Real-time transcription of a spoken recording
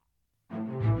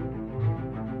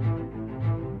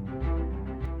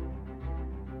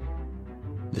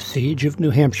The Siege of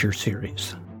New Hampshire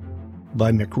series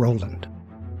by McRowland.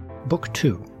 Book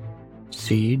 2,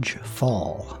 Siege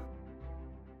Fall.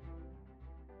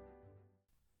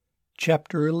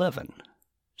 Chapter 11,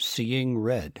 Seeing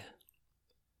Red.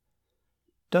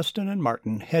 Dustin and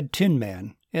Martin had Tin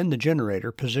Man and the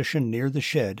generator positioned near the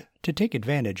shed to take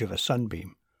advantage of a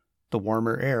sunbeam. The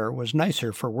warmer air was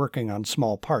nicer for working on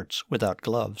small parts without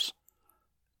gloves.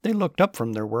 They looked up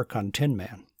from their work on Tin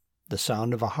Man. The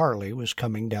sound of a Harley was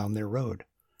coming down their road.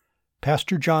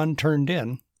 Pastor John turned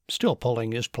in, still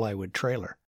pulling his plywood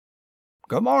trailer.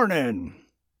 "Good morning,"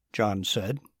 John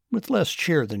said, with less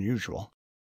cheer than usual.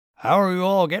 "How are you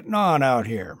all getting on out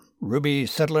here? Ruby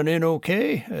settling in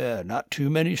okay? Not too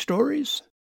many stories?"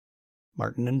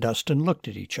 Martin and Dustin looked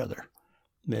at each other.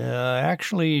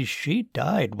 Actually, she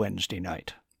died Wednesday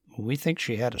night. We think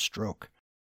she had a stroke."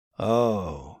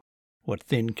 "Oh." What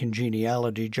thin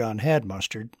congeniality John had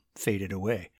mustered faded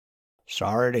away.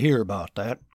 "Sorry to hear about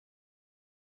that."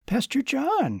 "Pastor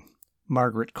John,"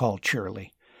 Margaret called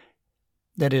cheerily.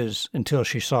 That is, until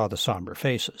she saw the somber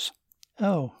faces.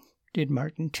 "Oh, did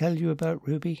Martin tell you about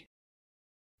Ruby?"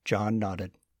 John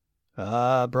nodded.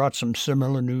 "I brought some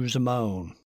similar news of my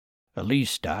own.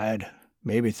 Elise died,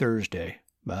 maybe Thursday.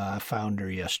 I found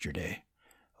her yesterday."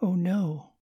 "Oh,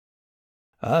 no."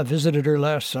 "I visited her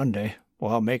last Sunday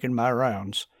while making my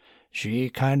rounds. She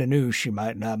kind of knew she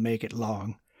might not make it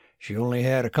long. She only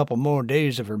had a couple more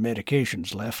days of her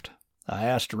medications left. I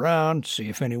asked around to see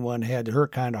if anyone had her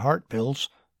kind of heart pills,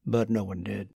 but no one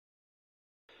did.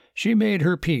 She made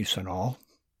her peace and all.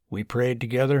 We prayed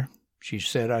together. She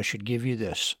said I should give you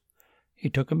this." He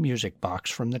took a music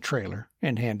box from the trailer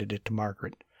and handed it to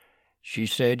Margaret. "She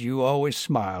said you always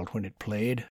smiled when it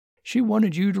played. She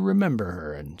wanted you to remember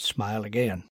her and smile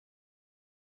again."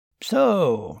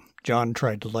 "So," John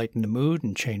tried to lighten the mood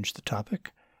and change the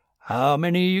topic, "how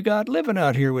many you got living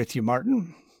out here with you,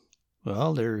 Martin?"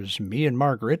 "Well, there's me and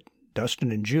Margaret,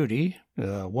 Dustin and Judy,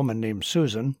 a woman named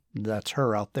Susan. That's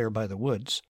her out there by the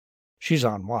woods. She's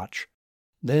on watch.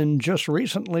 Then just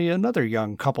recently another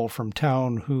young couple from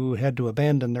town who had to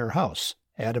abandon their house,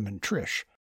 Adam and Trish."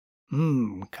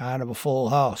 Kind of a full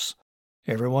house.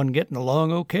 Everyone getting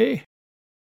along okay?"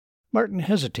 Martin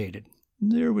hesitated.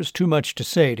 There was too much to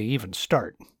say to even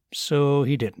start, so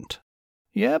he didn't.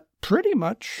 "Yep, pretty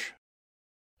much."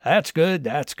 That's good.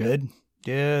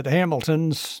 Yeah, the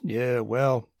Hamiltons,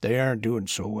 well, they aren't doing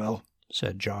so well,"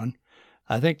 said John.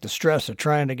 "I think the stress of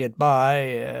trying to get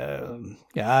by,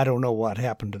 I don't know what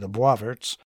happened to the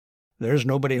Boiverts. There's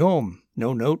nobody home,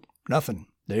 no note, nothing.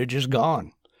 They're just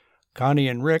gone. Connie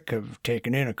and Rick have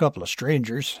taken in a couple of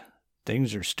strangers.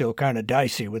 Things are still kind of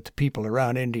dicey with the people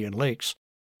around Indian Lakes.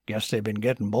 Guess they've been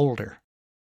getting bolder."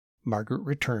 Margaret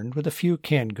returned with a few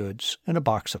canned goods and a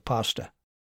box of pasta.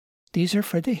 "These are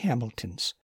for the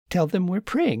Hamiltons. Tell them we're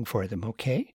praying for them,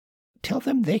 okay? Tell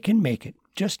them they can make it.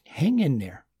 Just hang in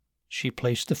there." She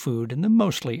placed the food in the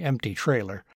mostly empty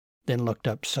trailer, then looked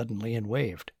up suddenly and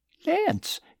waved.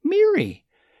 "Lance! Mary!"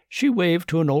 She waved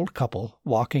to an old couple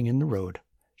walking in the road.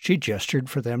 She gestured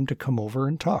for them to come over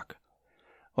and talk.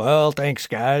 "Well, thanks,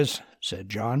 guys," said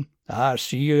John. "I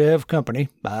see you have company.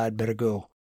 I'd better go.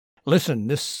 Listen,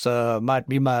 this might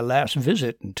be my last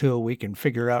visit until we can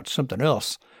figure out something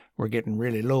else. We're getting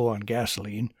really low on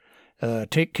gasoline.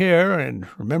 Take care, and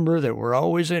remember that we're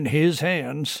always in his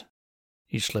hands."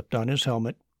 He slipped on his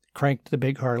helmet, cranked the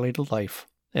big Harley to life,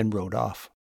 and rode off.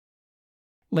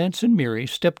 Lance and Mary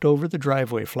stepped over the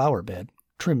driveway flower bed,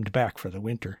 trimmed back for the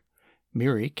winter.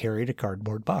 Mary carried a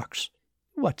cardboard box.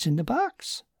 "What's in the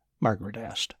box?" Margaret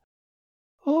asked.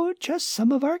 "Oh, just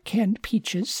some of our canned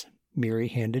peaches." Mary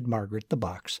handed Margaret the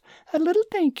box. "A little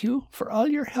thank you for all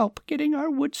your help getting our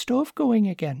wood stove going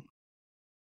again."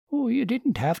 "Oh, you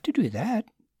didn't have to do that,"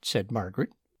 said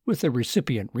Margaret, with a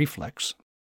recipient reflex.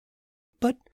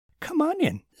 "But come on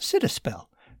in, sit a spell.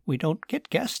 We don't get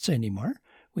guests anymore.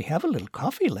 We have a little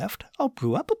coffee left. I'll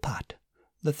brew up a pot."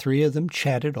 The three of them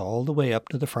chatted all the way up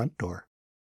to the front door.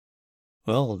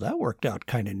 "Well, that worked out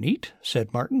kind of neat,"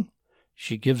 said Martin.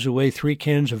 "She gives away 3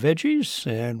 cans of veggies,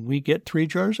 and we get 3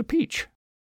 jars of peach.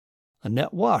 A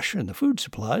net wash in the food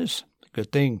supplies. A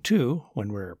good thing, too,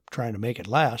 when we're trying to make it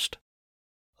last."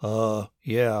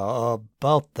 Yeah,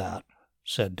 about that,"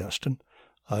 said Dustin.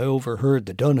 "I overheard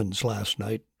the Dunans last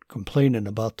night complaining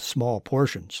about the small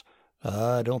portions.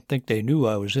 I don't think they knew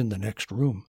I was in the next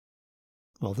room."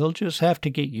 "Well, they'll just have to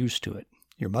get used to it.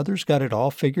 Your mother's got it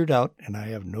all figured out, and I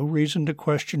have no reason to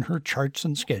question her charts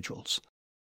and schedules."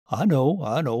 I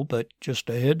know, but just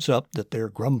a heads up that they're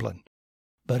grumbling.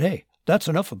 But hey, that's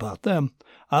enough about them.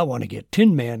 I want to get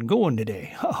Tin Man going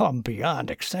today. I'm beyond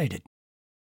excited."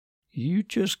 You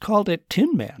just called it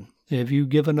Tin Man. Have you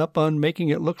given up on making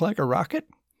it look like a rocket?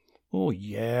 Oh,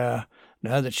 yeah.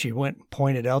 Now that she went and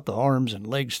pointed out the arms and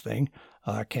legs thing,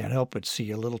 I can't help but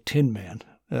see a little Tin Man.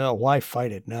 Why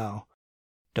fight it now?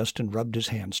 Dustin rubbed his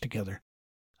hands together.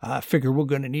 I figure we're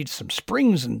going to need some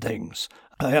springs and things.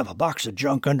 I have a box of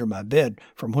junk under my bed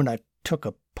from when I took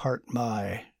apart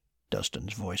my...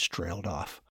 Dustin's voice trailed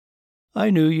off. I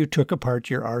knew you took apart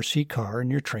your RC car and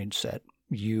your train set.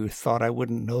 You thought I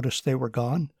wouldn't notice they were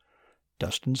gone?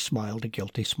 Dustin smiled a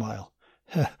guilty smile.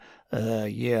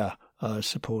 Yeah, I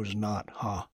suppose not,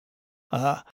 huh?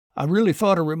 I really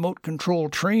thought a remote-control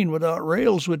train without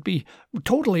rails would be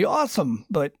totally awesome,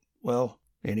 but, well,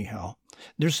 anyhow,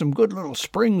 there's some good little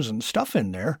springs and stuff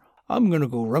in there. I'm going to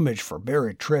go rummage for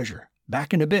buried treasure.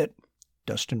 Back in a bit.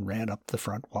 Dustin ran up the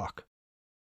front walk.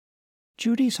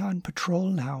 Judy's on patrol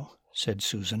now, said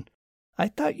Susan. I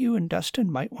thought you and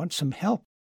Dustin might want some help.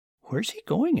 Where's he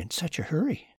going in such a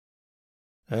hurry?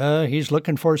 He's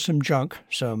looking for some junk,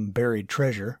 some buried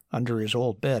treasure, under his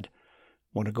old bed.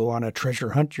 Want to go on a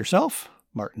treasure hunt yourself?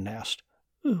 Martin asked.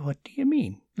 What do you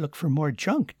mean? Look for more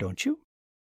junk, don't you?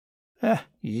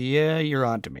 Yeah, you're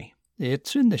on to me.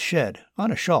 It's in the shed,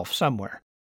 on a shelf somewhere.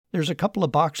 There's a couple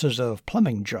of boxes of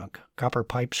plumbing junk, copper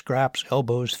pipe scraps,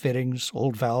 elbows, fittings,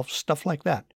 old valves, stuff like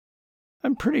that.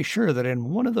 I'm pretty sure that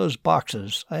in one of those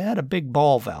boxes I had a big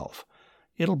ball valve.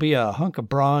 It'll be a hunk of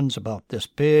bronze about this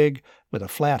big, with a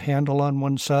flat handle on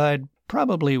one side,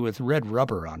 probably with red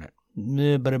rubber on it.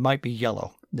 But it might be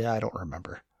yellow. I don't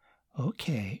remember.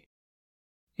 Okay.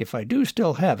 If I do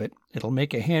still have it, it'll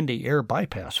make a handy air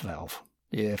bypass valve.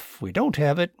 If we don't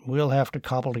have it, we'll have to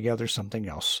cobble together something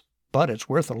else. But it's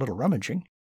worth a little rummaging.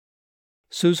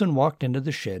 Susan walked into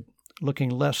the shed, looking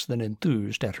less than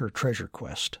enthused at her treasure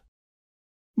quest.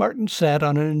 Martin sat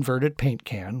on an inverted paint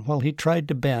can while he tried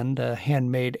to bend a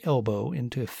handmade elbow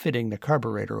into fitting the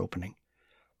carburetor opening.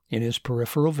 In his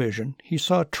peripheral vision, he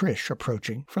saw Trish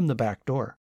approaching from the back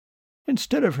door.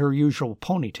 Instead of her usual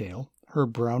ponytail, her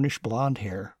brownish-blonde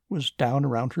hair was down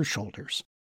around her shoulders.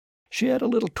 She had a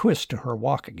little twist to her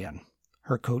walk again,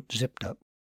 her coat zipped up.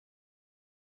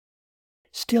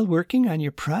 Still working on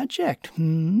your project,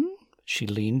 She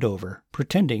leaned over,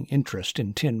 pretending interest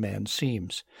in Tin Man's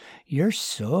seams. You're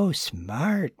so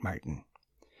smart, Martin.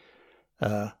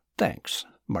 Thanks,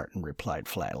 Martin replied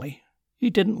flatly. He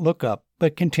didn't look up,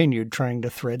 but continued trying to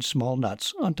thread small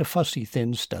nuts onto fussy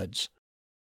thin studs.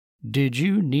 Did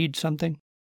you need something?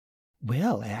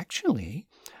 Well, actually,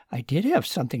 I did have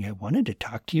something I wanted to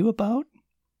talk to you about.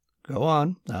 Go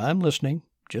on, I'm listening.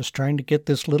 Just trying to get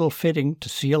this little fitting to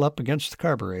seal up against the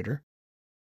carburetor.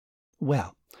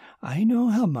 Well, I know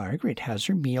how Margaret has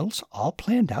her meals all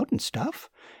planned out and stuff,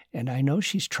 and I know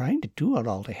she's trying to do it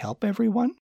all to help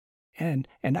everyone, and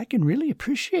I can really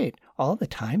appreciate all the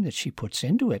time that she puts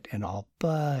into it and all,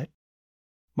 but...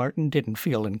 Martin didn't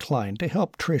feel inclined to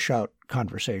help Trish out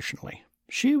conversationally.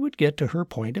 She would get to her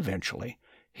point eventually.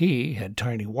 He had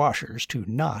tiny washers to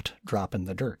not drop in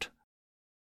the dirt.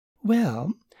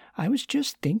 Well, I was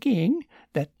just thinking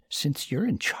that since you're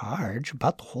in charge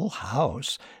about the whole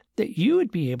house, that you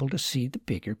would be able to see the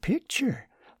bigger picture,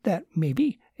 that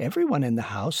maybe everyone in the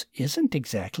house isn't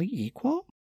exactly equal.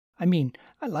 I mean,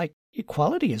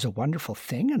 equality is a wonderful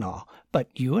thing and all, but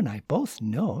you and I both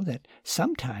know that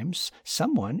sometimes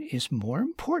someone is more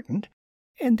important,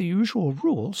 and the usual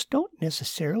rules don't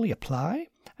necessarily apply.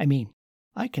 I mean,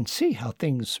 I can see how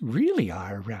things really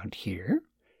are around here.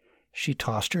 She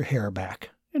tossed her hair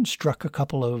back and struck a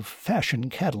couple of fashion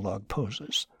catalog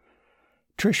poses.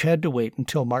 Trish had to wait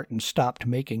until Martin stopped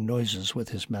making noises with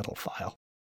his metal file.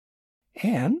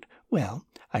 And, well,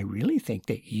 I really think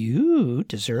that you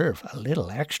deserve a little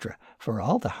extra for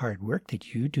all the hard work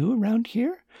that you do around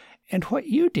here. And what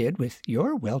you did with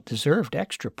your well-deserved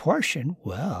extra portion,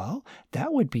 well,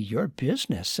 that would be your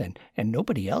business and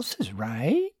nobody else's,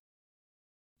 right?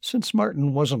 Since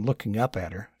Martin wasn't looking up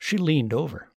at her, she leaned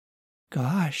over.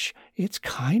 Gosh, it's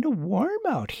kind of warm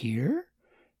out here.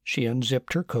 She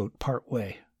unzipped her coat part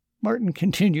way. Martin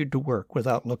continued to work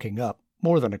without looking up,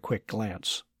 more than a quick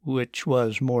glance, which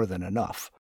was more than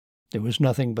enough. There was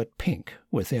nothing but pink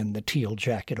within the teal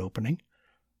jacket opening.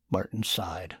 Martin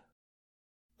sighed.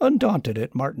 Undaunted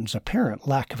at Martin's apparent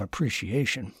lack of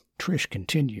appreciation, Trish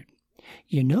continued.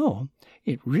 You know,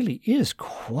 it really is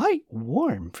quite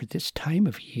warm for this time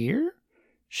of year.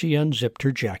 She unzipped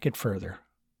her jacket further.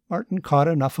 Martin caught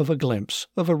enough of a glimpse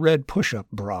of a red push-up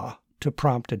bra to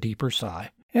prompt a deeper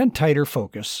sigh and tighter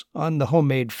focus on the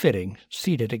homemade fitting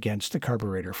seated against the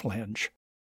carburetor flange.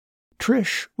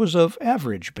 Trish was of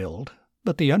average build,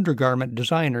 but the undergarment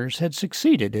designers had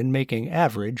succeeded in making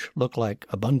average look like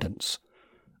abundance.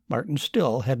 Martin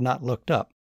still had not looked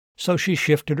up, so she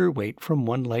shifted her weight from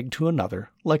one leg to another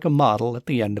like a model at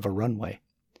the end of a runway.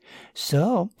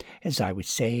 So, as I was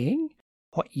saying,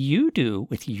 what you do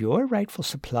with your rightful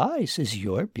supplies is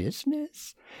your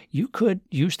business. You could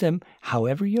use them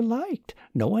however you liked.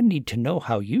 No one need to know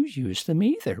how you use them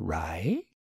either, right?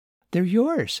 They're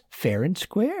yours, fair and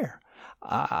square.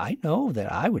 I know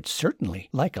that I would certainly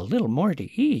like a little more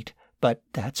to eat, but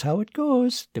that's how it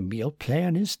goes. The meal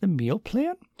plan is the meal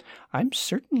plan. I'm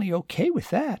certainly okay with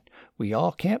that. We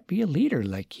all can't be a leader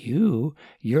like you.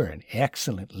 You're an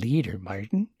excellent leader,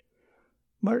 Martin.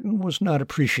 Martin was not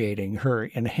appreciating her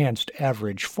enhanced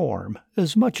average form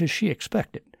as much as she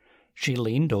expected. She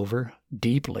leaned over,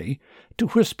 deeply, to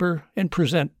whisper and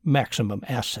present maximum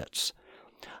assets.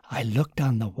 I looked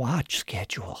on the watch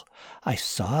schedule. I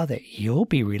saw that you'll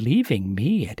be relieving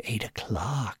me at 8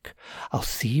 o'clock. I'll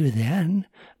see you then,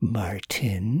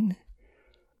 Martin.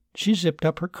 She zipped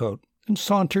up her coat and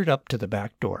sauntered up to the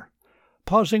back door,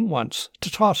 pausing once to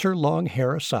toss her long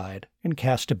hair aside and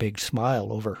cast a big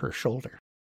smile over her shoulder.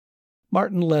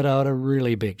 Martin let out a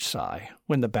really big sigh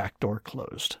when the back door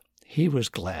closed. He was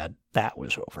glad that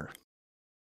was over.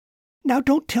 Now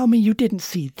don't tell me you didn't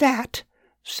see that,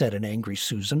 said an angry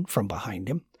Susan from behind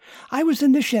him. I was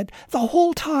in the shed the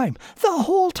whole time.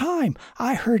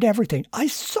 I heard everything. I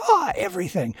saw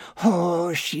everything.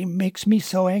 Oh, she makes me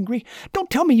so angry. Don't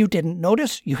tell me you didn't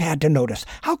notice. You had to notice.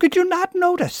 How could you not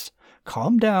notice?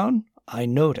 Calm down. I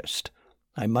noticed.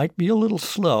 I might be a little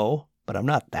slow, but I'm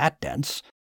not that dense.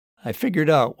 I figured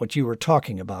out what you were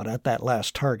talking about at that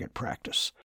last target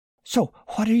practice. So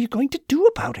what are you going to do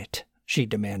about it? She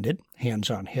demanded,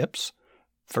 hands on hips.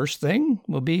 First thing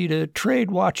will be to trade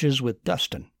watches with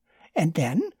Dustin. And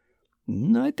then?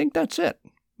 I think that's it.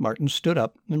 Martin stood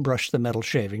up and brushed the metal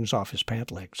shavings off his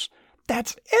pant legs.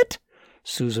 That's it?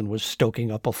 Susan was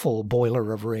stoking up a full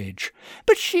boiler of rage.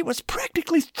 But she was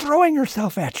practically throwing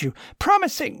herself at you,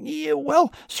 promising you,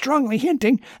 well, strongly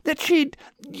hinting that she'd,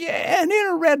 and in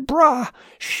a red bra.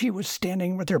 She was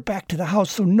standing with her back to the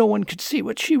house so no one could see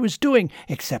what she was doing,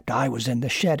 except I was in the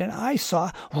shed and I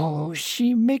saw. Oh,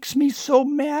 she makes me so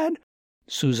mad.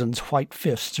 Susan's white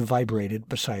fists vibrated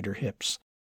beside her hips.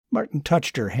 Martin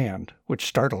touched her hand, which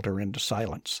startled her into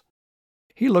silence.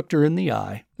 He looked her in the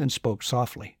eye and spoke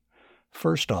softly.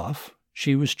 First off,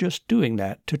 she was just doing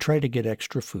that to try to get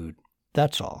extra food.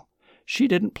 That's all. She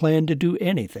didn't plan to do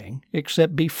anything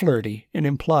except be flirty and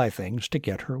imply things to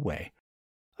get her way.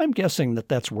 I'm guessing that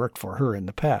that's worked for her in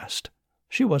the past.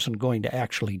 She wasn't going to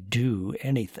actually do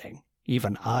anything.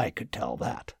 Even I could tell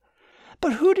that.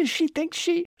 But who does she think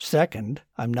she... Second,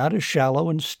 I'm not as shallow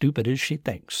and stupid as she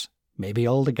thinks. Maybe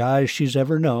all the guys she's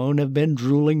ever known have been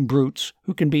drooling brutes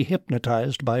who can be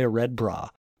hypnotized by a red bra.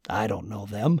 I don't know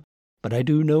them. But I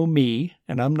do know me,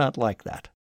 and I'm not like that.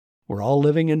 We're all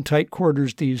living in tight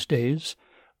quarters these days.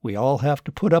 We all have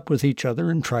to put up with each other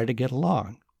and try to get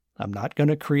along. I'm not going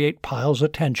to create piles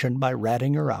of tension by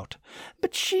ratting her out.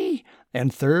 But she...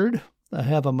 And third, I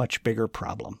have a much bigger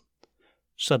problem.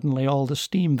 Suddenly all the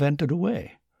steam vented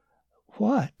away.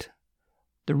 What?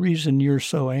 The reason you're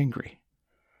so angry.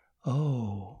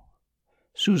 Oh.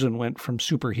 Susan went from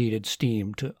superheated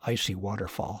steam to icy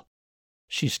waterfall.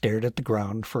 She stared at the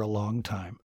ground for a long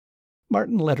time.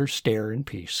 Martin let her stare in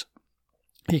peace.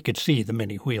 He could see the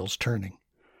many wheels turning.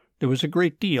 There was a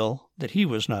great deal that he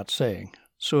was not saying,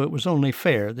 so it was only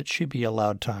fair that she be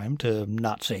allowed time to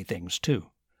not say things too.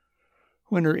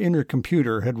 When her inner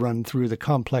computer had run through the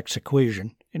complex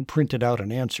equation and printed out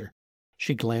an answer,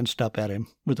 she glanced up at him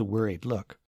with a worried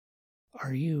look.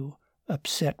 Are you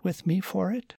upset with me for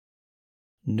it?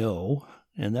 No,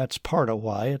 and that's part of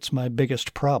why it's my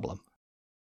biggest problem.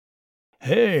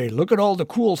 Hey, look at all the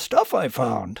cool stuff I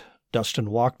found.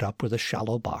 Dustin walked up with a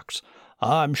shallow box.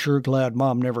 I'm sure glad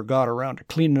Mom never got around to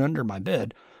cleaning under my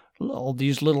bed. All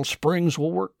these little springs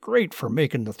will work great for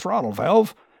making the throttle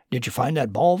valve. Did you find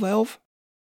that ball valve?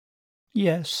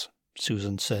 Yes,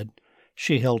 Susan said.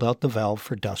 She held out the valve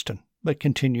for Dustin, but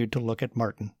continued to look at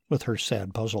Martin with her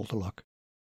sad, puzzled look.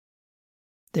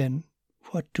 Then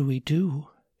what do we do?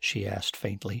 She asked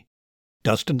faintly.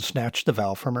 Dustin snatched the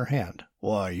valve from her hand.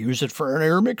 Why, use it for an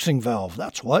air mixing valve,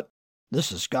 that's what.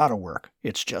 This has got to work.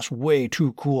 It's just way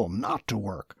too cool not to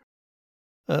work.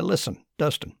 Listen,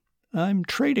 Dustin, I'm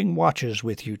trading watches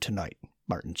with you tonight,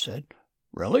 Martin said.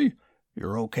 Really?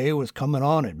 You're okay with coming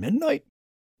on at midnight?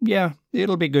 Yeah,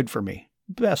 it'll be good for me.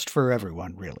 Best for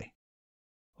everyone, really.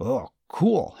 Oh,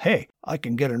 cool. Hey, I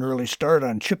can get an early start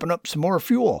on chipping up some more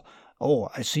fuel. Oh,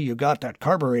 I see you got that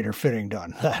carburetor fitting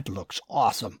done. That looks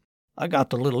awesome. I got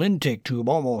the little intake tube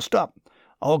almost up.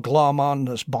 I'll glom on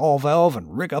this ball valve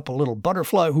and rig up a little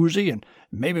butterfly whoozy, and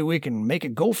maybe we can make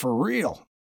it go for real."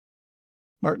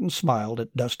 Martin smiled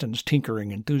at Dustin's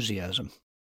tinkering enthusiasm.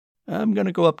 "I'm going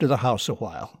to go up to the house a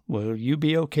while. Will you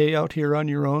be okay out here on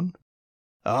your own?"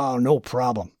 "Oh, no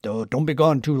problem. Don't be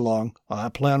gone too long. I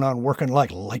plan on working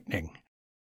like lightning."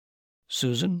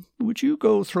 "Susan, would you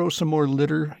go throw some more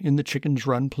litter in the chicken's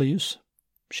run, please?"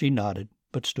 She nodded,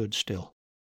 but stood still.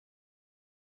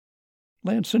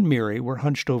 Lance and Mary were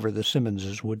hunched over the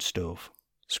Simmonses' wood stove.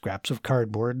 Scraps of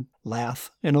cardboard,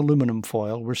 lath, and aluminum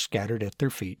foil were scattered at their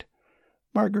feet.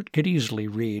 Margaret could easily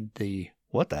read the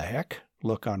 "what the heck"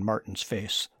 look on Martin's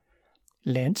face.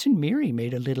 "Lance and Mary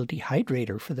made a little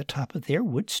dehydrator for the top of their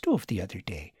wood stove the other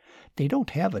day. They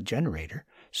don't have a generator,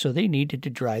 so they needed to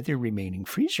dry their remaining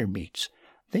freezer meats.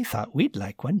 They thought we'd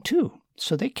like one too,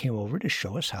 so they came over to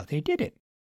show us how they did it."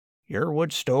 "Your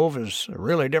wood stove is a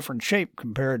really different shape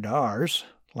compared to ours,"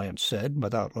 Lance said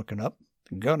without looking up.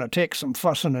 "Gonna take some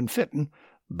fussing and fitting,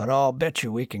 but I'll bet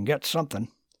you we can get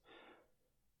something."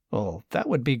 "Oh, that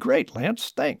would be great, Lance.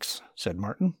 Thanks," said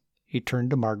Martin. He turned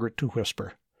to Margaret to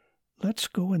whisper, "Let's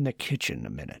go in the kitchen a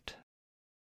minute."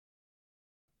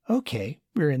 "Okay,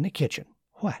 we're in the kitchen.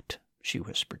 What?" she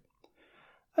whispered.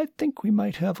 "I think we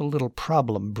might have a little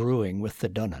problem brewing with the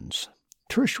Dunans.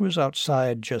 Trish was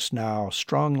outside just now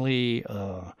strongly,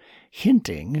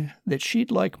 hinting that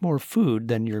she'd like more food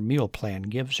than your meal plan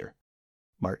gives her."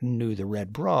 Martin knew the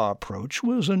red bra approach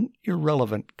was an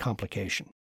irrelevant complication,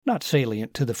 not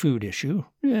salient to the food issue,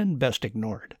 and best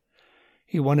ignored.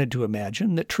 He wanted to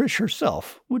imagine that Trish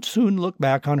herself would soon look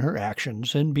back on her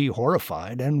actions and be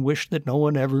horrified and wish that no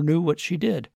one ever knew what she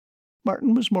did.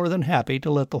 Martin was more than happy to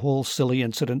let the whole silly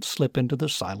incident slip into the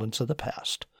silence of the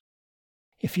past.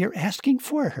 "If you're asking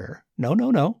for her—"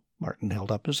 No, Martin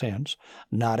held up his hands.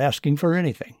 "Not asking for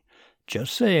anything.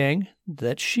 Just saying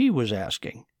that she was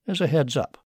asking, as a heads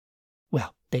up."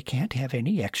 "Well, they can't have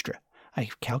any extra.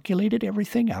 I've calculated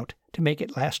everything out to make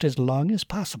it last as long as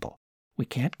possible. We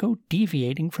can't go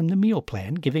deviating from the meal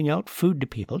plan, giving out food to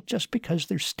people just because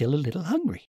they're still a little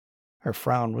hungry." Her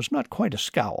frown was not quite a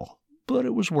scowl, but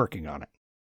it was working on it.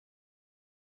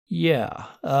 "Yeah,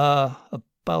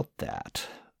 about that."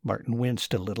 Martin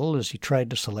winced a little as he tried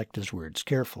to select his words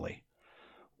carefully.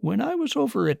 "When I was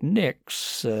over at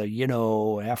Nick's,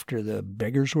 after the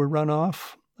beggars were run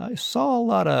off, I saw a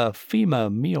lot of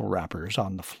FEMA meal wrappers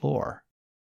on the floor."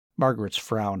 Margaret's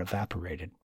frown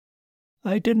evaporated.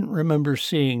 "I didn't remember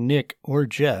seeing Nick or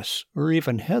Jess or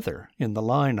even Heather in the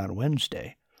line on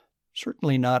Wednesday.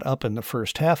 Certainly not up in the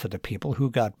first half of the people who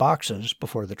got boxes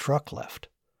before the truck left."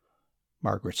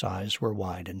 Margaret's eyes were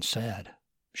wide and sad.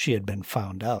 She had been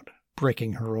found out,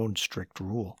 breaking her own strict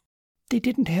rule. "They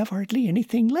didn't have hardly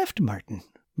anything left, Martin,"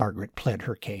 Margaret pled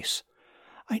her case.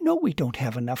 "I know we don't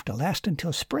have enough to last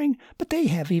until spring, but they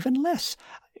have even less.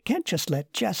 I can't just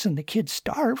let Jess and the kids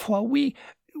starve while we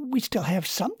still have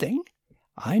something."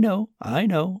 I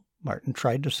know," Martin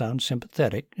tried to sound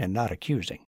sympathetic and not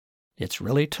accusing. "It's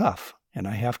really tough, and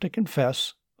I have to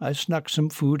confess I snuck some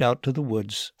food out to the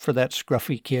woods for that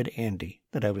scruffy kid Andy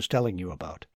that I was telling you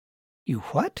about." "You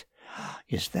what?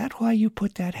 Is that why you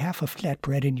put that half of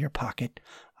flatbread in your pocket?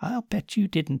 I'll bet you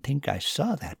didn't think I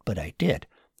saw that, but I did.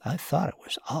 I thought it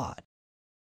was odd."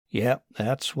 "Yeah,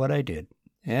 that's what I did.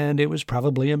 And it was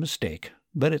probably a mistake.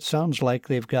 But it sounds like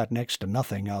they've got next to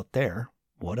nothing out there.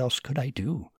 What else could I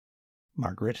do?"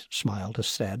 Margaret smiled a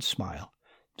sad smile.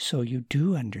 "So you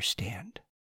do understand."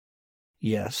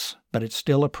 "Yes, but it's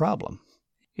still a problem.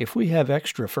 If we have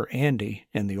extra for Andy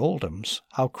and the Oldhams,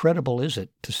 how credible is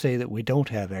it to say that we don't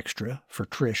have extra for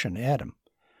Trish and Adam?"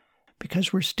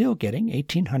 "Because we're still getting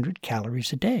 1,800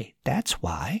 calories a day. That's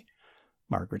why."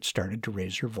 Margaret started to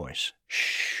raise her voice.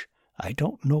 "Shh! I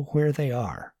don't know where they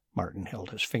are." Martin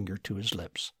held his finger to his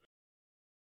lips.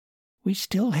 "We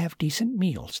still have decent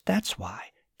meals. That's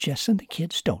why. Jess and the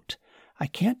kids don't. I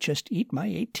can't just eat my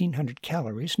 1,800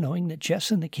 calories knowing that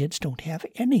Jess and the kids don't have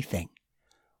anything."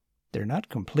 "They're not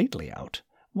completely out."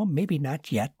 "Well, maybe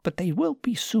not yet, but they will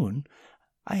be soon.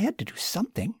 I had to do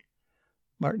something."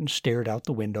 Martin stared out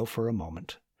the window for a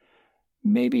moment.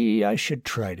 "Maybe I should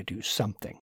try to do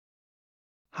something."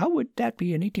 "How would that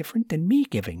be any different than me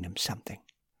giving them something?"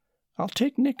 "I'll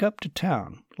take Nick up to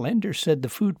town. Lender said the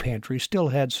food pantry still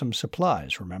had some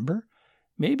supplies, remember?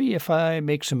 Maybe if I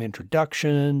make some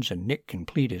introductions and Nick can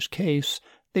plead his case,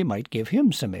 they might give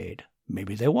him some aid.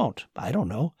 Maybe they won't. I don't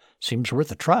know. Seems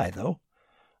worth a try, though."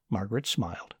 Margaret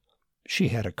smiled. She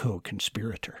had a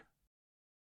co-conspirator.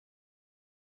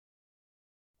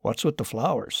 "What's with the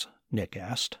flowers?" Nick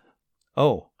asked.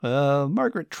 "Oh,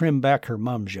 Margaret trimmed back her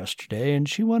mum's yesterday, and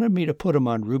she wanted me to put 'em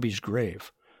on Ruby's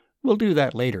grave. We'll do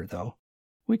that later, though.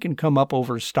 We can come up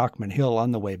over Stockman Hill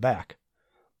on the way back."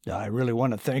 "I really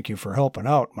want to thank you for helping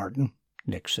out, Martin,"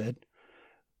 Nick said.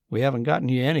 "We haven't gotten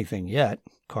you anything yet,"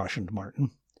 cautioned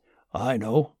Martin. "I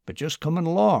know, but just coming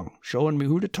along, showing me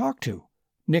who to talk to."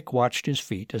 Nick watched his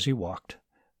feet as he walked.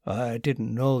 "I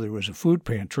didn't know there was a food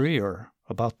pantry or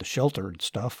about the shelter and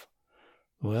stuff."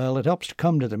 "Well, it helps to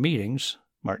come to the meetings."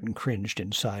 Martin cringed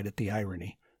inside at the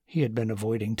irony. He had been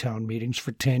avoiding town meetings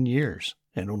for 10 years,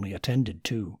 and only attended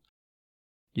 2.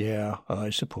 "Yeah, I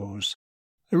suppose.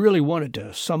 I really wanted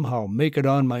to somehow make it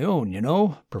on my own,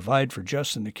 provide for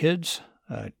Jess and the kids.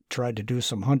 I tried to do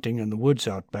some hunting in the woods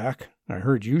out back. I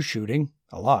heard you shooting,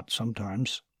 a lot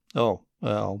sometimes." "Oh,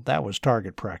 well, that was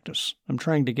target practice. I'm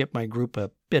trying to get my group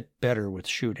a bit better with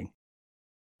shooting.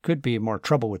 Could be more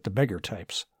trouble with the beggar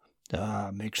types."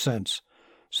 "Ah, makes sense.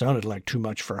 Sounded like too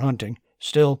much for hunting.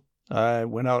 Still, I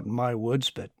went out in my woods,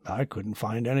 but I couldn't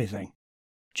find anything.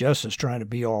 Jess is trying to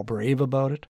be all brave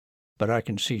about it, but I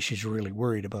can see she's really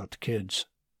worried about the kids."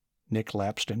 Nick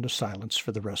lapsed into silence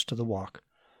for the rest of the walk.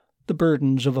 The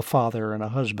burdens of a father and a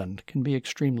husband can be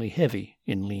extremely heavy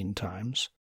in lean times.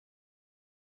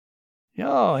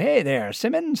 "Oh, hey there,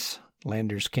 Simmons."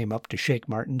 Landers came up to shake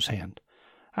Martin's hand.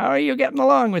 "How are you getting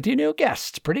along with your new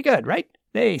guests? Pretty good, right?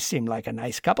 They seem like a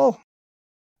nice couple."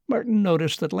 Martin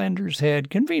noticed that Landers had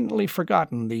conveniently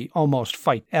forgotten the almost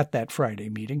fight at that Friday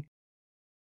meeting.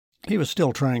 He was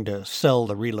still trying to sell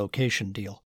the relocation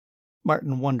deal.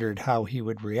 Martin wondered how he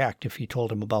would react if he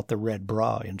told him about the red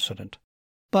bra incident.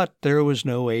 But there was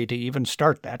no way to even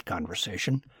start that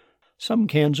conversation. Some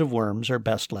cans of worms are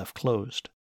best left closed.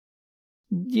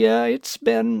 "Yeah, it's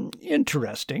been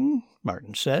interesting,"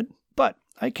 Martin said. "But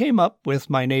I came up with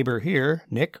my neighbor here,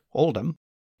 Nick Oldham.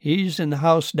 He's in the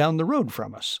house down the road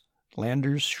from us."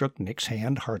 Landers shook Nick's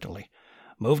hand heartily.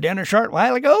 "Moved in a short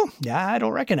while ago? I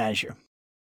don't recognize you."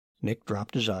 Nick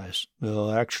dropped his eyes.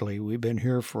 "Well, actually, we've been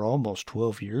here for almost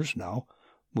 12 years now.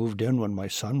 Moved in when my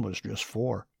son was just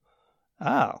 4.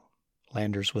 "Oh."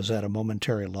 Landers was at a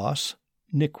momentary loss.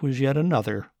 Nick was yet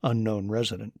another unknown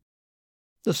resident.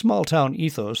 The small-town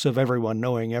ethos of everyone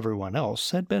knowing everyone else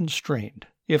had been strained,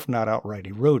 if not outright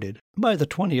eroded, by the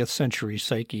 20th century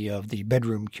psyche of the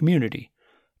bedroom community.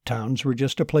 Towns were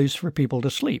just a place for people to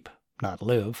sleep, not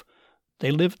live. They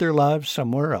lived their lives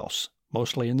somewhere else,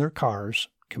 mostly in their cars,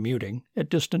 commuting, at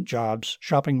distant jobs,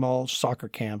 shopping malls, soccer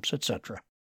camps, etc.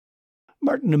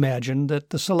 Martin imagined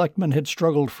that the selectmen had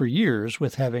struggled for years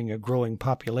with having a growing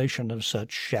population of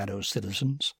such shadow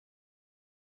citizens.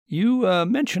 "You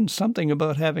mentioned something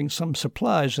about having some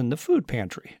supplies in the food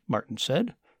pantry," Martin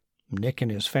said. "Nick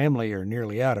and his family are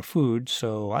nearly out of food,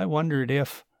 so I wondered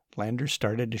if—" Landers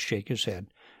started to shake his head.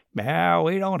 "Well,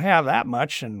 we don't have that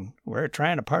much, and we're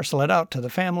trying to parcel it out to the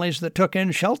families that took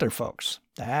in shelter folks.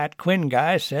 That Quinn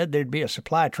guy said there'd be a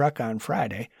supply truck on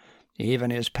Friday.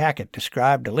 Even his packet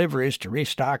described deliveries to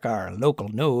restock our local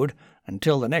node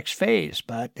until the next phase,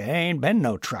 but there ain't been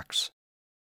no trucks."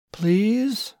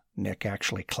 "Please?" Nick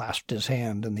actually clasped his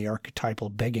hand in the archetypal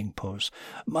begging pose.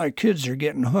 "My kids are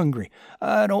getting hungry.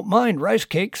 I don't mind rice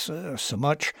cakes so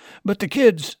much, but the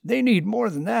kids, they need more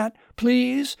than that.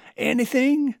 Please?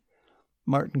 Anything?"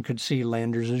 Martin could see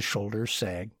Landers' shoulders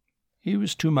sag. He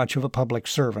was too much of a public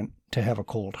servant to have a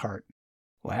cold heart.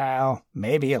 "Well,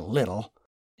 maybe a little."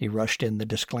 He rushed in the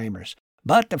disclaimers.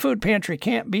 "But the food pantry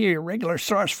can't be a regular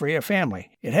source for your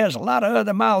family. It has a lot of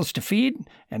other mouths to feed,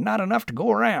 and not enough to go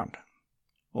around."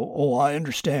 Oh, I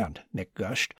understand," Nick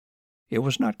gushed. It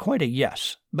was not quite a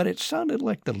yes, but it sounded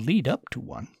like the lead-up to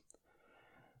one.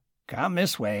 "Come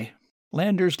this way."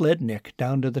 Landers led Nick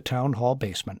down to the town hall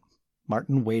basement.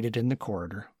 Martin waited in the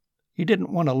corridor. He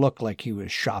didn't want to look like he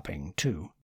was shopping,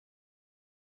 too.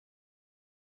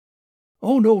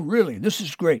 "Oh, no, really, this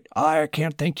is great. I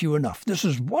can't thank you enough. This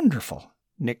is wonderful,"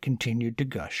 Nick continued to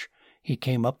gush. He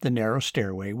came up the narrow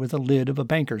stairway with the lid of a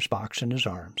banker's box in his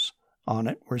arms. On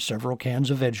it were several cans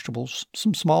of vegetables,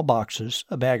 some small boxes,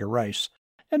 a bag of rice,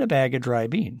 and a bag of dry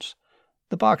beans.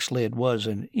 The box lid was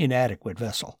an inadequate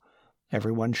vessel.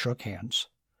 Everyone shook hands.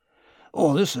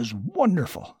 "Oh, this is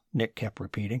wonderful," Nick kept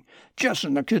repeating. "Jess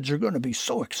and the kids are going to be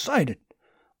so excited."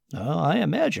 "I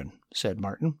imagine," said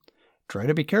Martin. "Try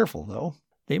to be careful, though.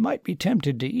 They might be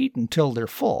tempted to eat until they're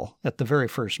full at the very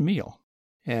first meal.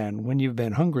 And when you've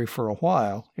been hungry for a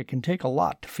while, it can take a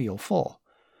lot to feel full.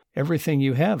 Everything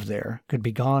you have there could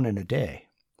be gone in a day."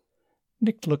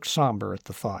 Nick looked somber at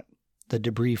the thought. The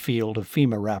debris field of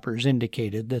FEMA wrappers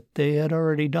indicated that they had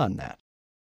already done that.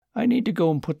 "I need to go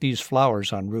and put these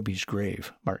flowers on Ruby's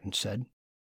grave," Martin said.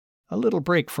 "A little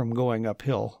break from going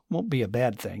uphill won't be a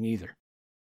bad thing, either."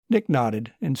 Nick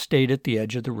nodded and stayed at the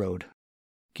edge of the road.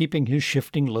 Keeping his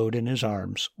shifting load in his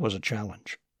arms was a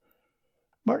challenge.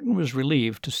 Martin was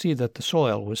relieved to see that the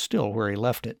soil was still where he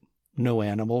left it. No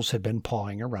animals had been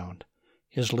pawing around.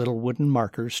 His little wooden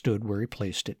marker stood where he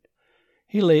placed it.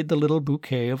 He laid the little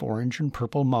bouquet of orange and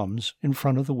purple mums in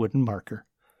front of the wooden marker.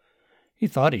 He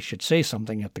thought he should say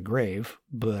something at the grave,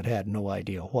 but had no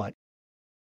idea what.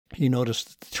 He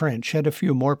noticed that the trench had a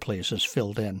few more places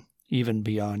filled in, even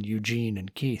beyond Eugene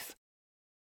and Keith.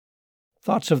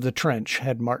 Thoughts of the trench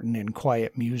had Martin in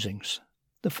quiet musings.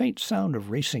 The faint sound of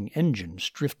racing engines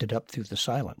drifted up through the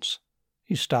silence.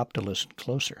 He stopped to listen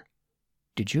closer.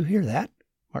 "Did you hear that?"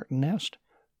 Martin asked.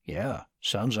 "Yeah,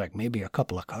 sounds like maybe a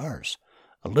couple of cars.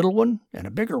 A little one and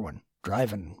a bigger one,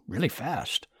 driving really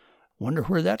fast. Wonder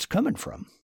where that's coming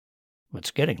from."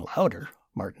 "It's getting louder,"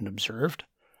 Martin observed.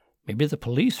 "Maybe the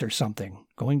police or something,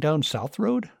 going down South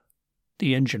Road?"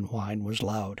 The engine whine was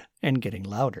loud and getting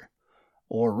louder.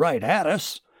 "Or right at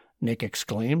us!" Nick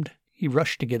exclaimed. He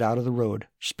rushed to get out of the road,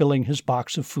 spilling his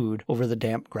box of food over the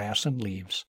damp grass and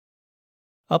leaves.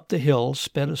 Up the hill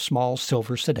sped a small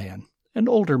silver sedan, an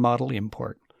older model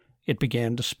import. It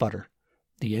began to sputter.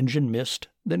 The engine missed,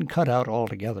 then cut out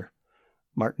altogether.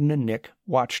 Martin and Nick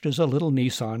watched as a little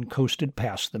Nissan coasted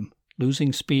past them,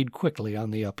 losing speed quickly on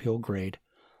the uphill grade.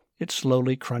 It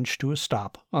slowly crunched to a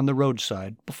stop on the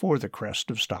roadside before the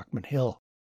crest of Stockman Hill.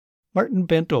 Martin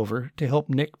bent over to help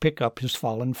Nick pick up his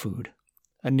fallen food.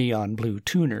 A neon blue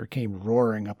tuner came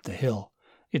roaring up the hill.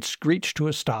 It screeched to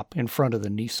a stop in front of the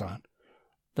Nissan.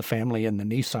 The family in the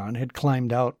Nissan had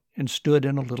climbed out and stood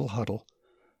in a little huddle.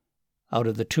 Out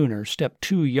of the tuner stepped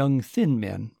two young thin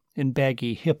men in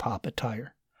baggy hip-hop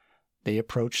attire. They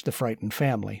approached the frightened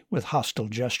family with hostile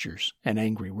gestures and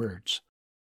angry words.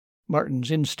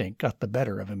 Martin's instinct got the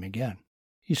better of him again.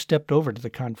 He stepped over to the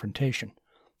confrontation.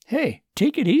 "Hey,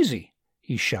 take it easy,"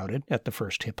 he shouted at the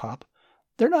first hip-hop.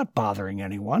 "They're not bothering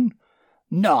anyone."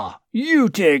 "Nah, you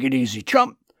take it easy,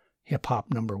 chump."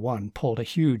 Hip-hop number 1 pulled a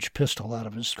huge pistol out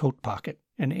of his coat pocket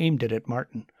and aimed it at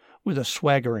Martin with a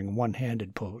swaggering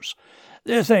one-handed pose.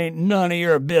 "This ain't none of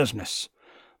your business.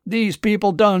 These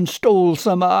people done stole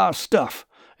some of our stuff,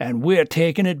 and we're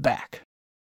taking it back."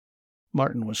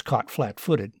 Martin was caught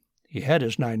flat-footed. He had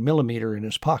his 9mm in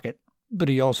his pocket, but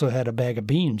he also had a bag of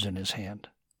beans in his hand.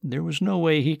 There was no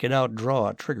way he could outdraw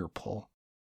a trigger pull.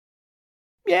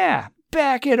 "Yeah,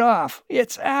 back it off.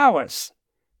 It's ours,"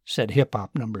 said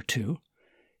hip-hop number 2.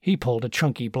 He pulled a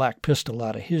chunky black pistol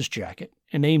out of his jacket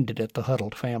and aimed it at the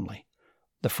huddled family.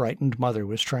 The frightened mother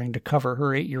was trying to cover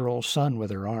her 8-year-old son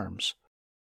with her arms.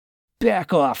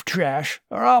 "Back off, trash,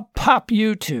 or I'll pop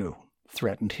you too,"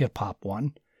 threatened hip-hop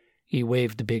 1. He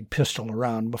waved the big pistol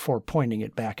around before pointing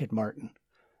it back at Martin.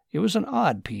 It was an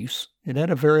odd piece. It had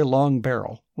a very long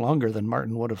barrel, longer than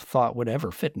Martin would have thought would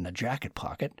ever fit in a jacket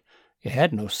pocket. It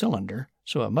had no cylinder,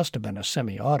 so it must have been a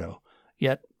semi-auto,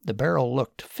 yet the barrel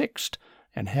looked fixed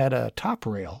and had a top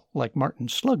rail like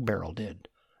Martin's slug barrel did,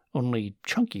 only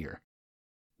chunkier.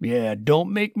 "Yeah,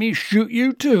 don't make me shoot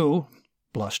you too,"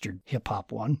 blustered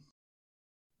hip-hop 1.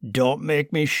 "Don't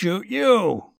make me shoot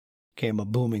you," came a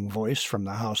booming voice from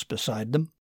the house beside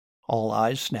them. All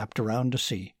eyes snapped around to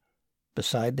see.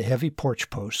 Beside the heavy porch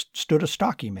post stood a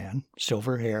stocky man,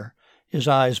 silver hair, his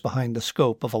eyes behind the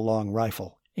scope of a long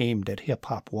rifle, aimed at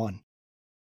hip-hop 1.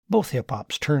 Both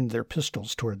hip-hops turned their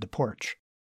pistols toward the porch.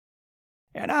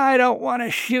 "And I don't want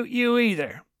to shoot you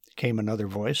either," came another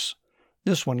voice.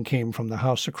 This one came from the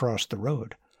house across the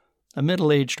road. A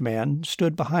middle-aged man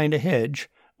stood behind a hedge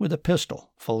with a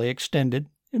pistol fully extended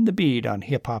and the bead on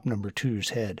hip-hop number 2's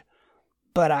head.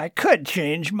 "But I could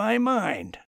change my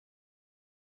mind."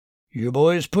 "You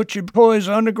boys put your toys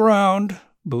on the ground,"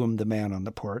 boomed the man on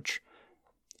the porch.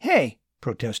 "Hey,"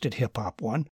 protested hip-hop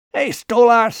 1. "They stole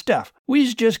our stuff.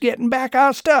 We's just getting back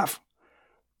our stuff."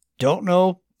 "Don't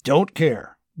know, don't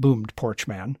care," boomed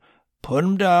Porchman. "Put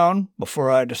 'em down before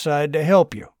I decide to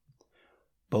help you."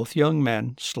 Both young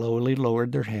men slowly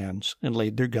lowered their hands and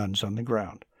laid their guns on the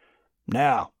ground.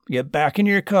 "Now, get back in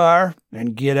your car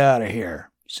and get out of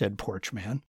here," said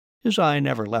Porchman. His eye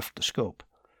never left the scope.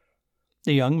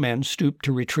 The young men stooped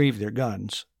to retrieve their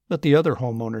guns, but the other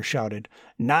homeowner shouted,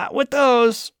 "Not with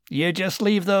those! You just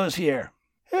leave those here."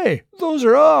 "Hey, those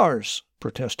are ours,"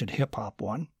 protested hip-hop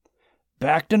 1.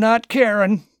 "Back to not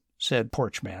caring," said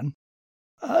Porchman.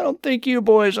 "I don't think you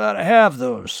boys ought to have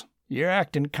those. You're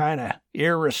acting kinda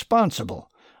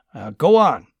irresponsible. Go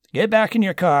on, get back in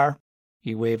your car."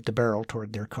 He waved the barrel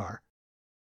toward their car.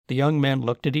 The young men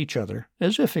looked at each other,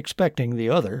 as if expecting the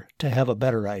other to have a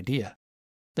better idea.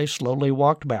 They slowly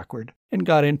walked backward and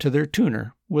got into their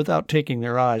tuner without taking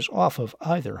their eyes off of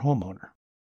either homeowner.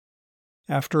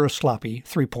 After a sloppy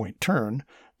 3-point turn,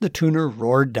 The tuner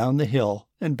roared down the hill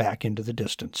and back into the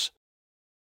distance.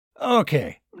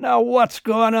 "Okay, now what's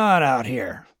going on out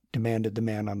here?" demanded the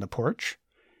man on the porch.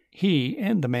 He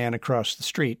and the man across the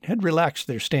street had relaxed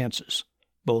their stances.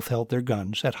 Both held their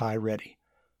guns at high ready.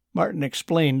 Martin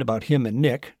explained about him and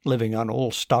Nick living on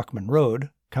Old Stockman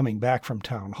Road, coming back from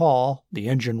town hall, the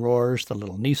engine roars, the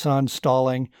little Nissan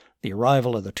stalling, the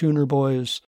arrival of the tuner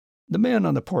boys. The man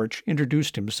on the porch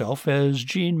introduced himself as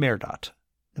Gene Merdot.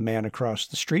 The man across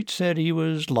the street said he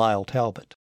was Lyle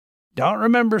Talbot. "Don't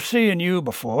remember seeing you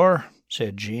before,"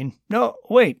 said Gene. "No,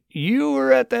 wait, you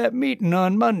were at that meeting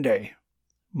on Monday."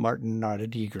 Martin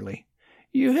nodded eagerly.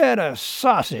 "You had a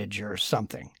sausage or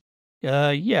something."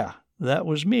 Yeah, that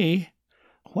was me."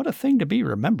 What a thing to be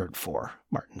remembered for,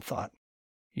 Martin thought.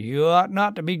 "You ought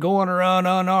not to be going around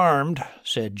unarmed,"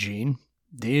 said Gene.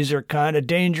 "These are kind of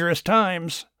dangerous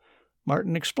times."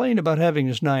 Martin explained about having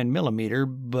his 9mm,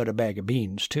 but a bag of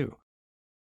beans, too.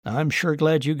 "I'm sure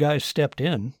glad you guys stepped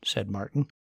in," said Martin.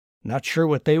 "Not sure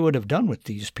what they would have done with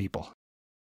these people."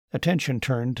 Attention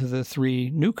turned to the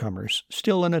three newcomers,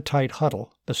 still in a tight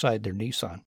huddle beside their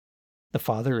Nissan. The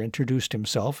father introduced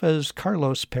himself as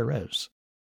Carlos Perez.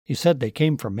 He said they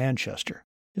came from Manchester.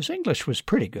 His English was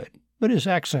pretty good, but his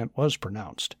accent was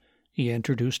pronounced. He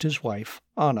introduced his wife,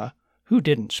 Anna, who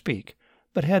didn't speak,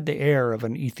 but had the air of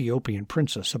an Ethiopian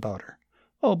princess about her,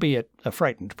 albeit a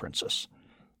frightened princess.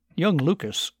 Young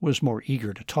Lucas was more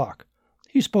eager to talk.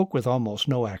 He spoke with almost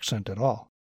no accent at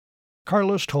all.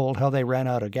 Carlos told how they ran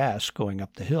out of gas going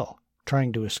up the hill,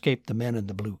 trying to escape the men in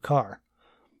the blue car.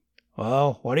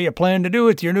 "Well, what do you plan to do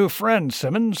with your new friends,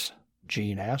 Simmons?"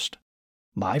 Gene asked.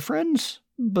 "My friends?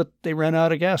 But they ran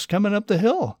out of gas coming up the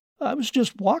hill. I was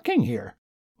just walking here."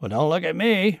 "Well, don't look at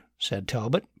me," said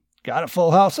Talbot. "Got a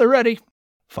full house already."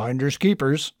 "Finders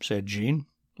keepers," said Gene.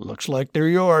 "Looks like they're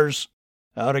yours.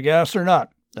 Out of gas or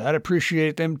not, I'd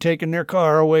appreciate them taking their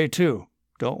car away, too.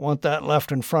 Don't want that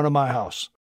left in front of my house.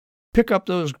 Pick up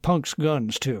those punks'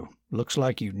 guns, too. Looks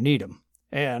like you need 'em.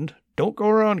 And don't go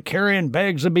around carrying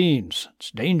bags of beans.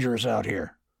 It's dangerous out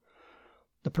here."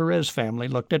 The Perez family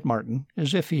looked at Martin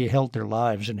as if he held their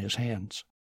lives in his hands.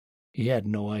 He had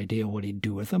no idea what he'd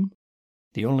do with them.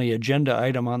 The only agenda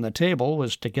item on the table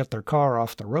was to get their car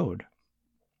off the road.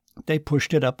 They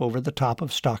pushed it up over the top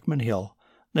of Stockman Hill.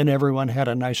 Then everyone had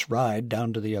a nice ride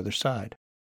down to the other side.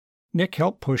 Nick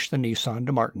helped push the Nissan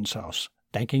to Martin's house,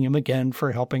 thanking him again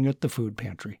for helping at the food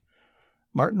pantry.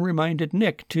 Martin reminded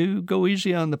Nick to go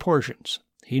easy on the portions.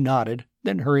 He nodded,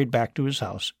 then hurried back to his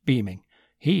house, beaming.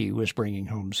 He was bringing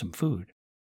home some food.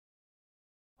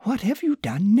 "What have you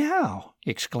done now?"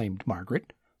 exclaimed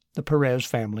Margaret. The Perez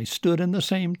family stood in the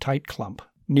same tight clump,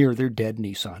 near their dead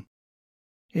Nissan.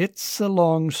 "It's a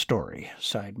long story,"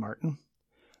 sighed Martin.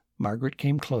 Margaret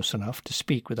came close enough to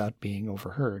speak without being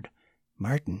overheard.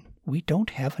 "Martin, we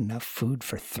don't have enough food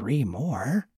for 3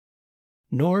 more.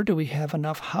 Nor do we have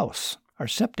enough house. Our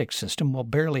septic system will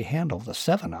barely handle the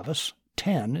 7 of us.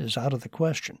 10 is out of the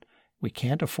question. We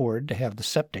can't afford to have the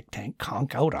septic tank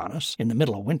conk out on us in the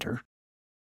middle of winter."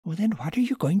 "Well, then what are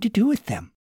you going to do with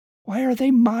them?" "Why are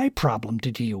they my problem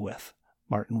to deal with?"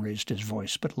 Martin raised his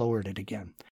voice, but lowered it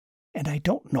again. "And I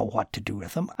don't know what to do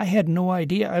with them. I had no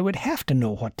idea I would have to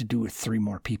know what to do with 3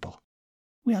 more people."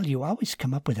 "Well, you always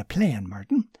come up with a plan,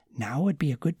 Martin. Now would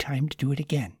be a good time to do it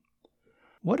again."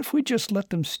 "What if we just let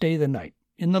them stay the night,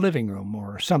 in the living room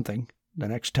or something? The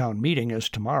next town meeting is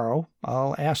tomorrow.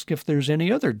 I'll ask if there's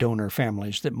any other donor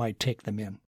families that might take them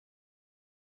in."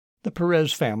 The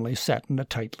Perez family sat in a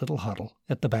tight little huddle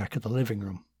at the back of the living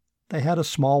room. They had a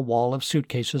small wall of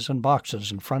suitcases and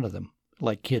boxes in front of them,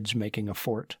 like kids making a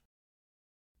fort.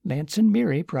 "Lance and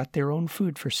Mary brought their own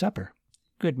food for supper.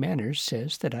 Good Manners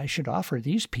says that I should offer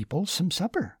these people some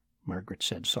supper," Margaret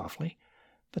said softly.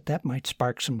 "But that might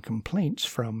spark some complaints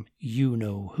from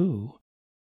you-know-who."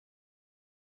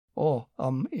 "Oh,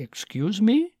 excuse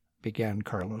me?" began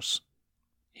Carlos.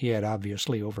 He had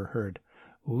obviously overheard.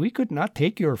 "We could not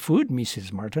take your food,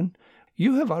 Mrs. Martin.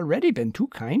 You have already been too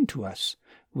kind to us.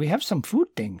 We have some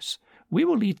food things. We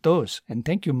will eat those, and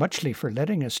thank you muchly for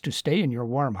letting us to stay in your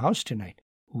warm house tonight.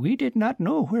 We did not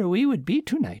know where we would be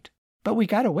tonight." "But we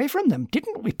got away from them,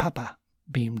 didn't we, Papa?"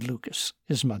 beamed Lucas.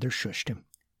 His mother shushed him.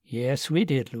 "Yes, we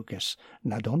did, Lucas.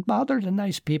 Now don't bother the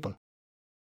nice people."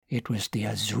 "It was the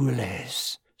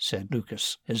Azules," said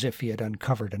Lucas, as if he had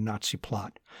uncovered a Nazi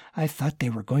plot. "I thought they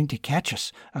were going to catch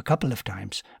us a couple of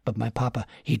times, but my papa,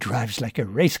 he drives like a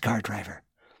race car driver."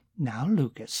 "Now,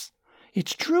 Lucas,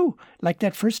 it's true. Like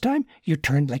that first time, you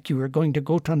turned like you were going to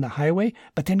go on the highway,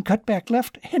 but then cut back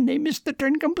left, and they missed the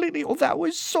turn completely. Oh, that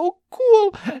was so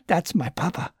cool. That's my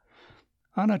papa."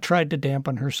 Anna tried to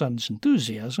dampen her son's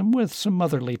enthusiasm with some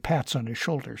motherly pats on his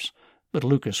shoulders, but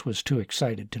Lucas was too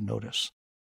excited to notice.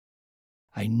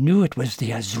 I knew it was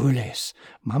the azules.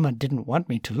 Mama didn't want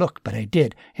me to look, but I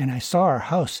did, and I saw our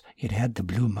house. It had the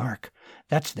blue mark.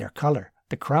 That's their color.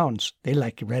 The crowns, they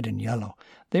like red and yellow.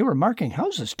 They were marking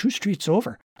houses 2 streets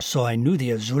over, so I knew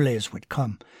the azules would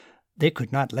come. They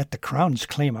could not let the crowns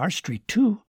claim our street,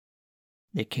 too.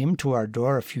 They came to our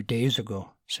door a few days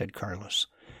ago, said Carlos.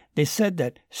 They said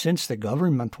that since the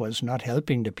government was not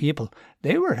helping the people,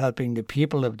 they were helping the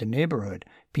people of the neighborhood,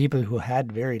 people who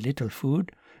had very little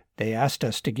food. They asked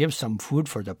us to give some food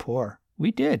for the poor.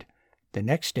 We did. The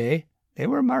next day, they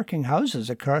were marking houses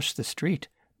across the street.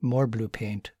 More blue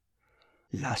paint.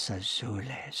 Las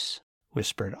azules,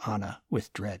 whispered Anna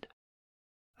with dread.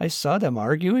 I saw them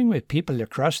arguing with people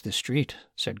across the street,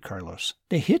 said Carlos.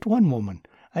 They hit one woman.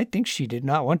 I think she did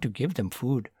not want to give them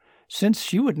food. Since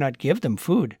she would not give them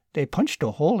food, they punched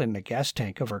a hole in the gas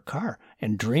tank of her car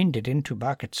and drained it into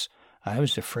buckets. I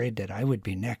was afraid that I would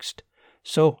be next.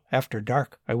 So, after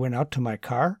dark, I went out to my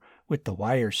car. With the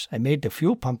wires, I made the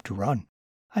fuel pump to run.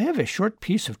 I have a short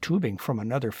piece of tubing from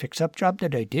another fix-up job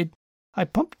that I did. I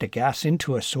pumped the gas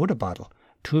into a soda bottle.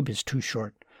 Tube is too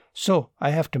short. So,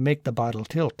 I have to make the bottle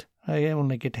tilt. I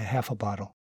only get to half a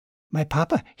bottle. My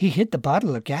papa, he hid the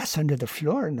bottle of gas under the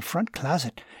floor in the front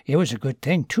closet. It was a good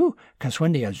thing, too, 'cause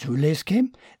when the azules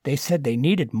came, they said they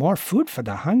needed more food for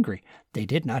the hungry. They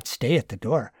did not stay at the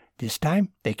door. This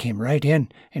time, they came right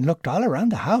in and looked all around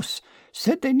the house,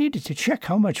 said they needed to check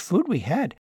how much food we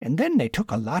had, and then they took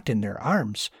a lot in their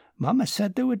arms. Mama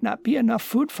said there would not be enough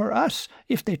food for us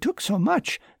if they took so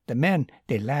much. The men,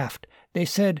 they laughed. They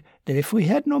said that if we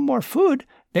had no more food,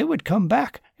 they would come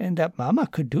back and that Mama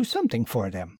could do something for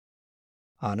them.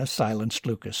 Anna silenced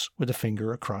Lucas with a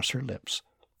finger across her lips.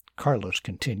 Carlos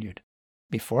continued.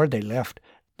 Before they left,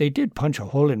 they did punch a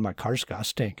hole in my car's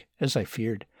gas tank, as I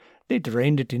feared. They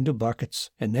drained it into buckets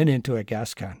and then into a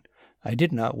gas can. I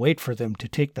did not wait for them to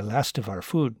take the last of our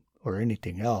food or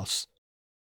anything else.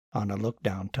 Anna looked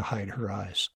down to hide her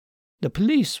eyes. The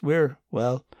police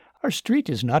our street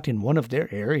is not in one of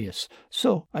their areas,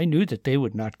 so I knew that they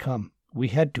would not come. We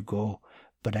had to go,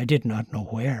 but I did not know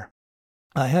where.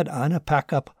 I had Anna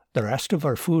pack up the rest of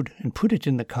our food and put it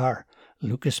in the car.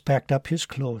 Lucas packed up his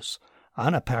clothes.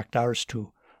 Anna packed ours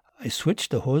too. I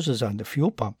switched the hoses on the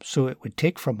fuel pump so it would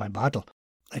take from my bottle.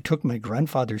 I took my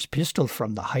grandfather's pistol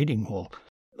from the hiding hole.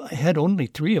 I had only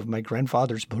 3 of my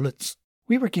grandfather's bullets.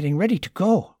 We were getting ready to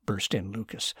go, burst in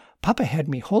Lucas. Papa had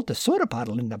me hold the soda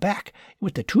bottle in the back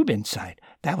with the tube inside.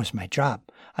 That was my job.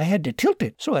 I had to tilt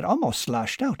it so it almost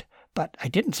sloshed out. But I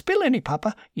didn't spill any,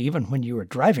 Papa, even when you were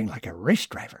driving like a race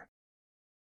driver.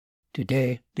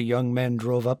 Today, the young men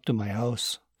drove up to my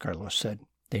house, Carlos said.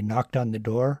 They knocked on the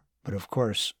door, but of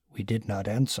course, we did not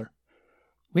answer.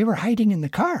 We were hiding in the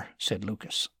car, said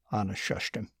Lucas. Anna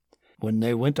shushed him. When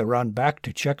they went around back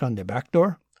to check on the back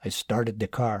door, I started the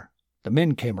car. The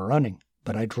men came running,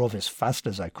 but I drove as fast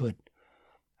as I could.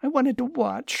 I wanted to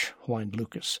watch, whined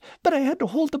Lucas, but I had to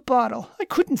hold the bottle. I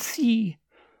couldn't see.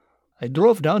 I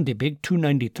drove down the big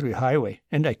 293 highway,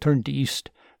 and I turned east.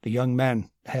 The young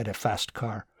man had a fast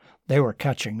car. They were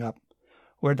catching up.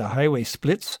 Where the highway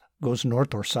splits, goes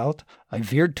north or south, I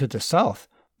veered to the south.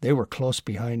 They were close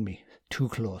behind me, too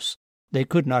close. They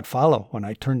could not follow when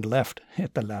I turned left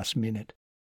at the last minute.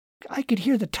 I could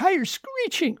hear the tires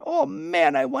screeching. Oh,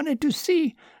 man, I wanted to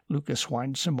see. Lucas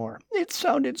whined some more. It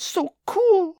sounded so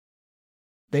cool.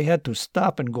 They had to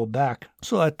stop and go back,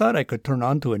 so I thought I could turn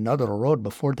onto another road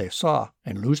before they saw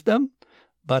and lose them.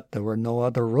 But there were no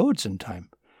other roads in time.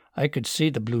 I could see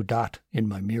the blue dot in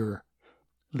my mirror.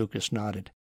 Lucas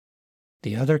nodded.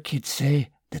 The other kids say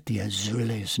that the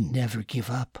azules never give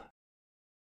up.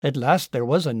 At last there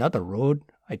was another road.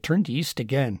 I turned east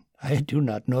again. I do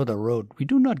not know the road. We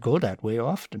do not go that way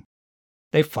often.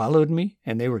 They followed me,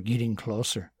 and they were getting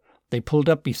closer. They pulled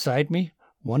up beside me.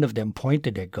 One of them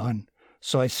pointed a gun.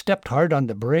 So I stepped hard on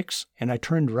the brakes, and I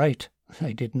turned right.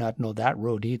 I did not know that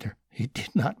road either. It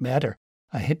did not matter.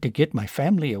 I had to get my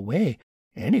family away,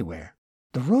 anywhere.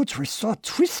 The roads were so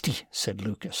twisty, said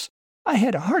Lucas. I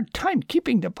had a hard time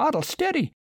keeping the bottle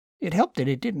steady. It helped that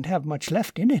it didn't have much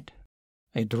left in it.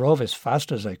 I drove as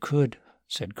fast as I could,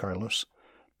 said Carlos.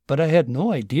 But I had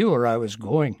no idea where I was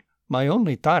going. My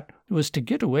only thought was to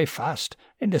get away fast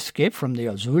and escape from the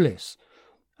azules.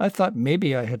 I thought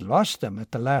maybe I had lost them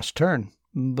at the last turn,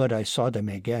 but I saw them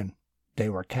again. They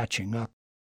were catching up.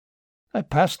 I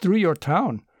passed through your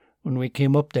town. When we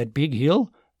came up that big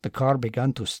hill, the car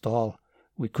began to stall.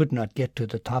 We could not get to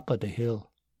the top of the hill.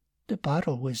 The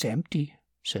bottle was empty,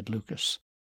 said Lucas.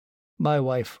 My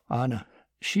wife, Anna,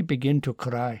 she began to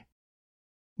cry.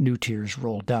 New tears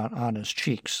rolled down Anna's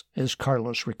cheeks as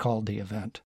Carlos recalled the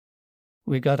event.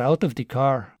 We got out of the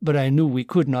car, but I knew we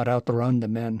could not outrun the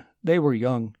men. They were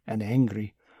young and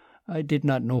angry. I did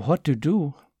not know what to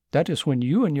do. That is when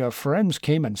you and your friends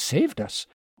came and saved us.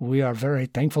 We are very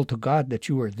thankful to God that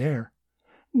you were there.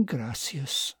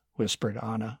 Gracias, whispered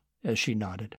Anna as she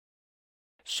nodded.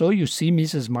 So you see,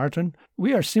 Mrs. Martin,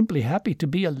 we are simply happy to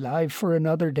be alive for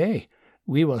another day.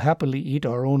 We will happily eat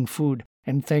our own food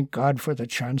and thank God for the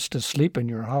chance to sleep in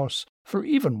your house for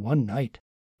even one night.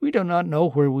 We do not know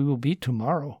where we will be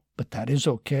tomorrow, but that is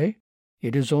okay.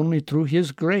 It is only through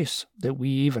His grace that we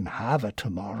even have a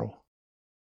tomorrow.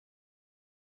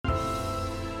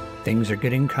 Things are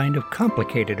getting kind of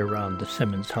complicated around the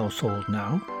Simmons household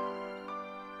now.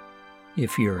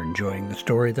 If you're enjoying the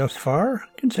story thus far,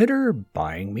 consider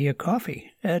buying me a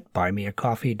coffee at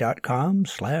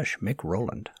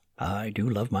buymeacoffee.com/MickRowland. I do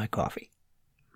love my coffee.